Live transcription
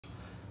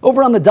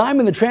Over on the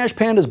diamond, the Trash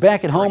Pandas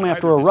back at home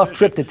after a rough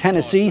trip to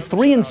Tennessee.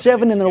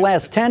 3-7 in their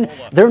last 10.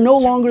 They're no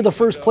longer the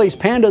first place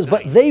Pandas,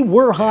 but they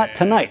were hot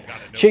tonight.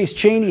 Chase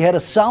Cheney had a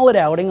solid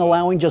outing,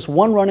 allowing just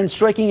 1 run and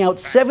striking out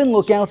 7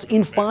 lookouts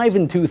in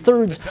 5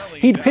 2/3.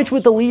 He'd pitch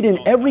with the lead in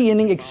every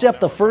inning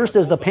except the first,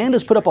 as the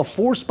Pandas put up a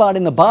 4 spot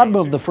in the bottom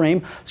of the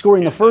frame,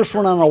 scoring the first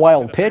run on a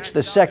wild pitch,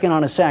 the second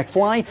on a sac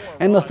fly,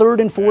 and the third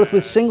and fourth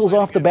with singles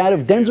off the bat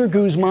of Denzer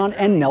Guzman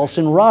and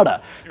Nelson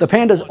Rada. The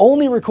Pandas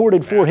only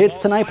recorded 4 hits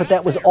tonight, but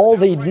that was all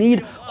they'd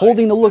need,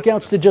 holding the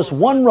Lookouts to just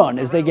 1 run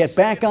as they get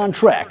back on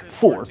track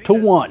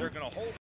 4-1.